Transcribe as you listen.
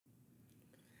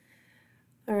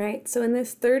All right, so in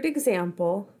this third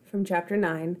example from Chapter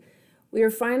 9, we are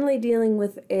finally dealing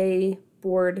with a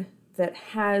board that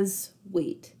has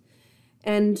weight.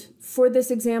 And for this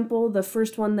example, the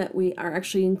first one that we are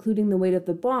actually including the weight of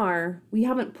the bar, we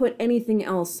haven't put anything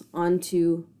else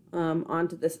onto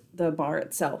the bar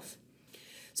itself.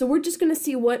 So we're just going to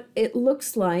see what it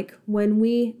looks like when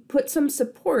we put some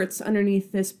supports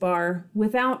underneath this bar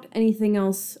without anything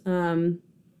else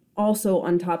also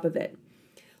on top of it.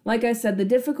 Like I said, the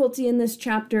difficulty in this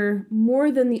chapter,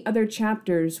 more than the other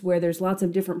chapters where there's lots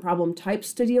of different problem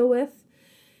types to deal with,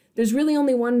 there's really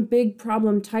only one big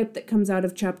problem type that comes out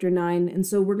of Chapter 9, and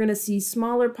so we're going to see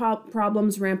smaller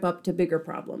problems ramp up to bigger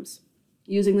problems,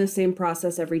 using the same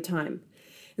process every time.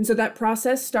 And so that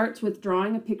process starts with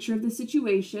drawing a picture of the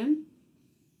situation,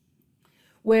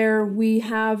 where we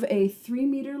have a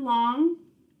 3-meter long,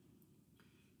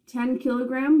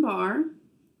 10-kilogram bar,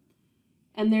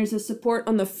 and there's a support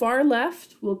on the far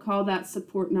left. We'll call that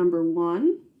support number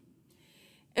 1.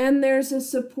 And there's a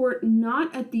support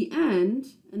not at the end,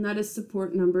 and that is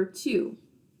support number 2.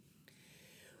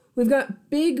 We've got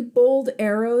big, bold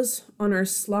arrows on our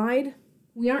slide.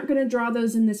 We aren't going to draw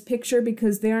those in this picture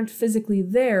because they aren't physically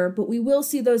there, but we will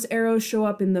see those arrows show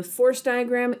up in the force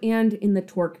diagram and in the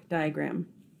torque diagram.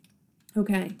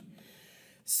 Okay.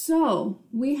 So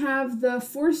we have the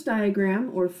force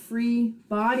diagram, or free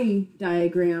body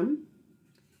diagram.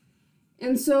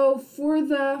 And so for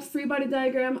the free body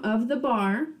diagram of the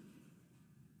bar,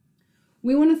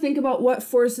 we want to think about what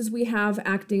forces we have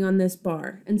acting on this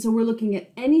bar. And so we're looking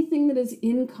at anything that is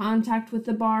in contact with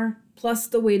the bar plus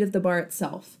the weight of the bar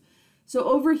itself. So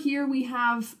over here we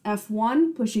have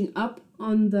F1 pushing up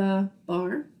on the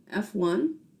bar,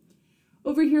 F1.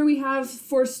 Over here we have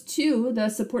force 2, the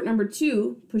support number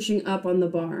 2, pushing up on the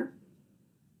bar.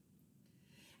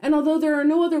 And although there are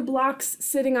no other blocks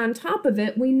sitting on top of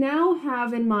it, we now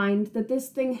have in mind that this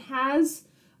thing has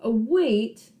a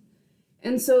weight,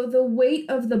 and so the weight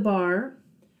of the bar,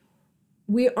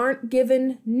 we aren't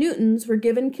given newtons, we're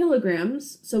given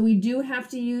kilograms, so we do have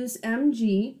to use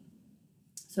mg.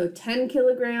 So 10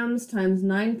 kilograms times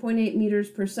 9.8 meters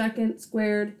per second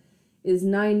squared is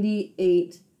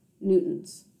 98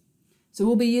 newtons. So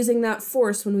we'll be using that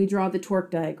force when we draw the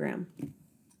torque diagram.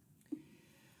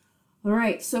 All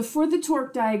right, so for the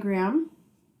torque diagram,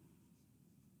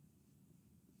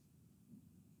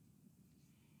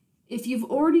 if you've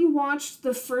already watched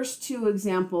the first 2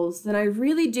 examples, then I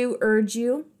really do urge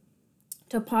you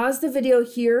to pause the video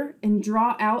here and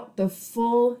draw out the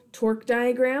full torque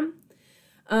diagram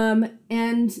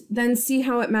and then see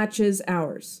how it matches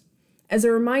ours. As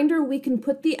a reminder, we can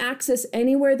put the axis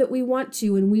anywhere that we want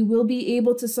to, and we will be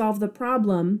able to solve the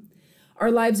problem. Our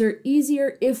lives are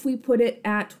easier if we put it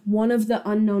at one of the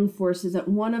unknown forces, at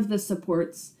one of the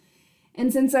supports.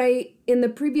 And since I, in the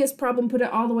previous problem, put it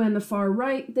all the way on the far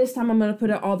right, this time I'm going to put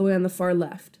it all the way on the far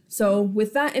left. So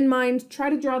with that in mind, try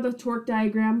to draw the torque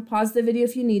diagram. Pause the video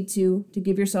if you need to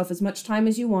give yourself as much time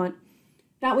as you want.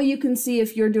 That way you can see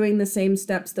if you're doing the same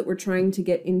steps that we're trying to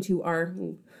get into our,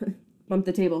 bump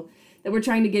the table, that we're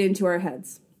trying to get into our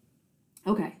heads.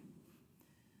 Okay.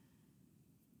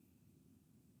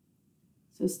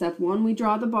 So step 1, we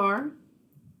draw the bar.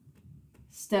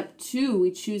 Step 2,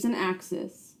 we choose an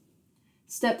axis.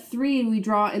 Step 3, we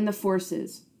draw in the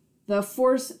forces. The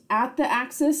force at the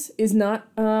axis is not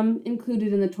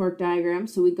included in the torque diagram,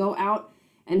 so we go out,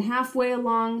 and halfway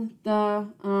along the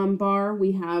bar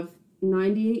we have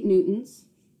 98 newtons.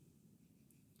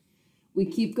 We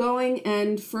keep going,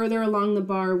 and further along the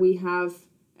bar we have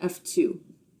F2.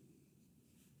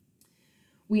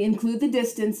 We include the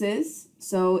distances,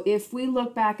 so if we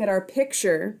look back at our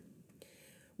picture,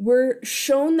 we're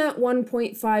shown that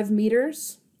 1.5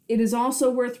 meters. It is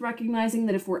also worth recognizing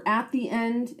that if we're at the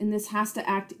end, and this has to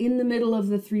act in the middle of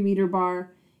the 3-meter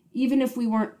bar, even if we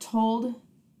weren't told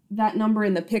that number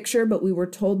in the picture, but we were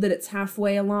told that it's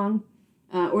halfway along,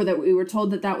 or that we were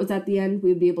told that that was at the end, we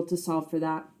would be able to solve for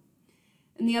that.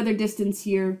 And the other distance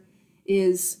here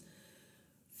is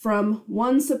from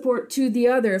one support to the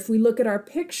other. If we look at our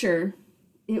picture,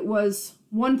 it was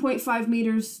 1.5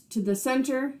 meters to the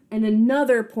center and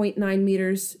another 0.9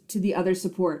 meters to the other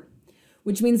support,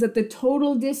 which means that the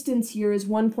total distance here is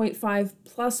 1.5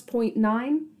 plus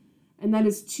 0.9, and that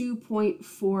is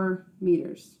 2.4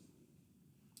 meters.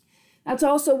 That's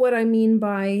also what I mean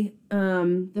by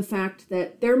the fact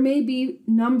that there may be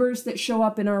numbers that show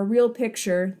up in our real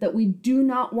picture that we do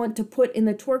not want to put in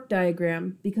the torque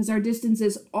diagram because our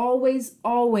distances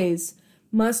always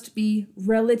must be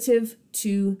relative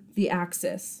to the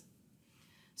axis.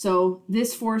 So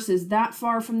this force is that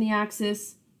far from the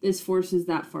axis, this force is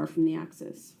that far from the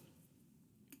axis.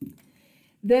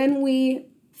 Then we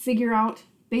figure out,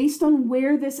 based on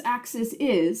where this axis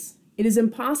is, it is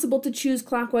impossible to choose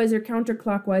clockwise or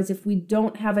counterclockwise if we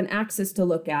don't have an axis to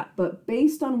look at. But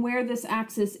based on where this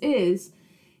axis is,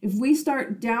 if we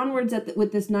start downwards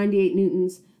with this 98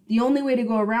 newtons, the only way to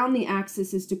go around the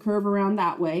axis is to curve around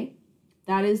that way.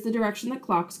 That is the direction that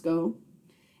clocks go.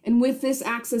 And with this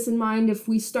axis in mind, if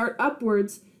we start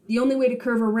upwards, the only way to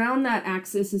curve around that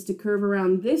axis is to curve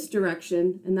around this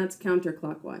direction, and that's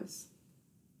counterclockwise.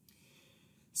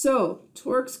 So,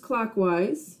 torques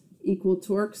clockwise equal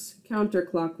torques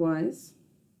counterclockwise.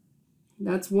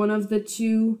 That's one of the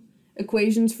two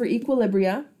equations for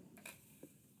equilibria.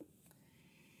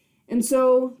 And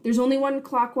so there's only one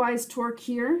clockwise torque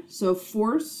here, so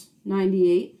force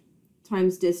 98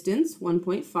 times distance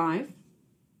 1.5.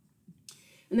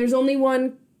 And there's only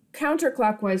one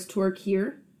counterclockwise torque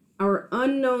here, our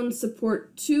unknown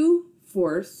support 2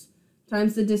 force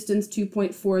times the distance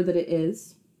 2.4 that it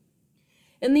is.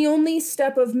 And the only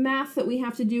step of math that we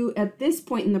have to do at this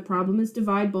point in the problem is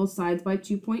divide both sides by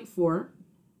 2.4.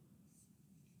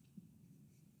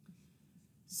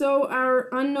 So our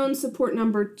unknown support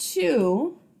number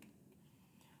 2,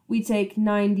 we take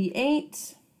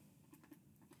 98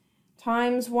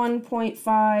 times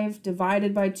 1.5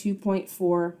 divided by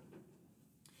 2.4,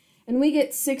 and we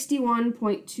get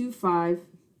 61.25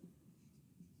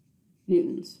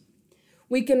 newtons.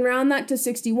 We can round that to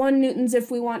 61 newtons if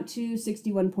we want to,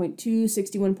 61.2,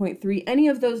 61.3. Any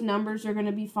of those numbers are going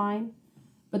to be fine,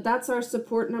 but that's our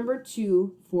support number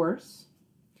 2 force.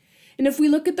 And if we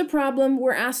look at the problem,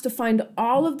 we're asked to find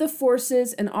all of the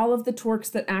forces and all of the torques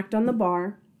that act on the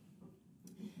bar.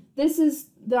 This is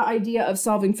the idea of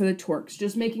solving for the torques,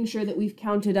 just making sure that we've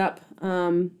counted up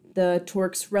the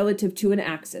torques relative to an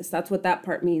axis. That's what that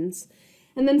part means.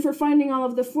 And then for finding all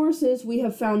of the forces, we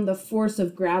have found the force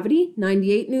of gravity,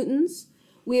 98 newtons.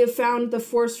 We have found the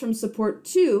force from support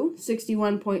 2,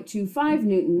 61.25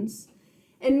 newtons.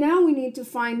 And now we need to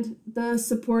find the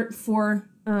support for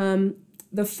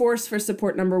the force for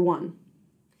support number 1.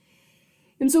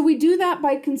 And so we do that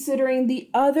by considering the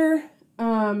other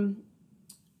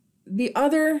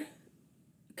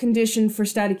condition for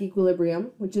static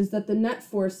equilibrium, which is that the net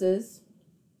forces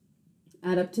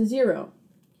add up to 0.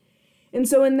 And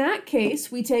so in that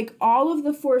case, we take all of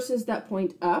the forces that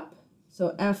point up,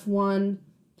 so F1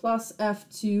 plus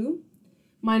F2,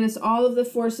 minus all of the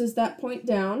forces that point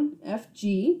down,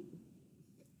 Fg.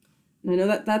 And I know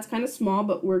that that's kind of small,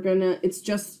 but it's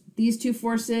just these two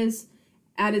forces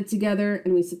added together,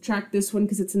 and we subtract this one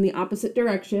because it's in the opposite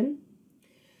direction.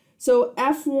 So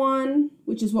F1,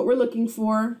 which is what we're looking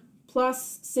for,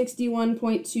 plus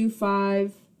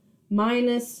 61.25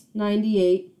 minus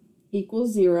 98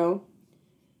 equals 0.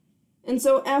 And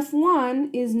so F1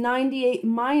 is 98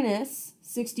 minus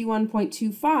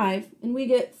 61.25, and we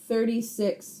get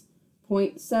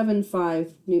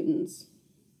 36.75 newtons.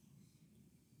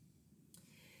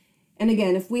 And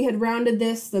again, if we had rounded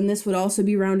this, then this would also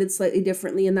be rounded slightly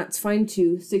differently, and that's fine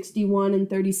too. 61 and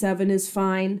 37 is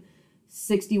fine.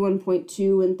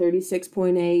 61.2 and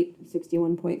 36.8,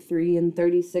 61.3 and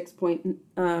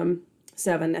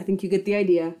 36.7. I think you get the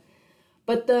idea.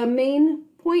 But the main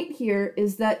point here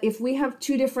is that if we have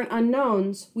two different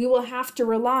unknowns, we will have to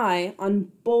rely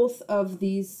on both of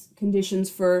these conditions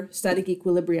for static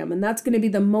equilibrium. And that's going to be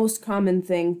the most common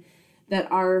thing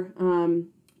that our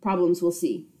problems will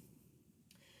see.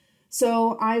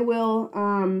 So I will,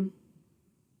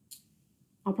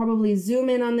 I'll probably zoom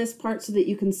in on this part so that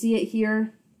you can see it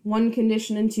here. One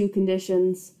condition and two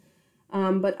conditions.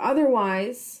 But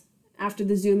otherwise, after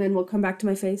the zoom in, we'll come back to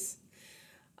my face.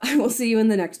 I will see you in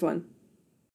the next one.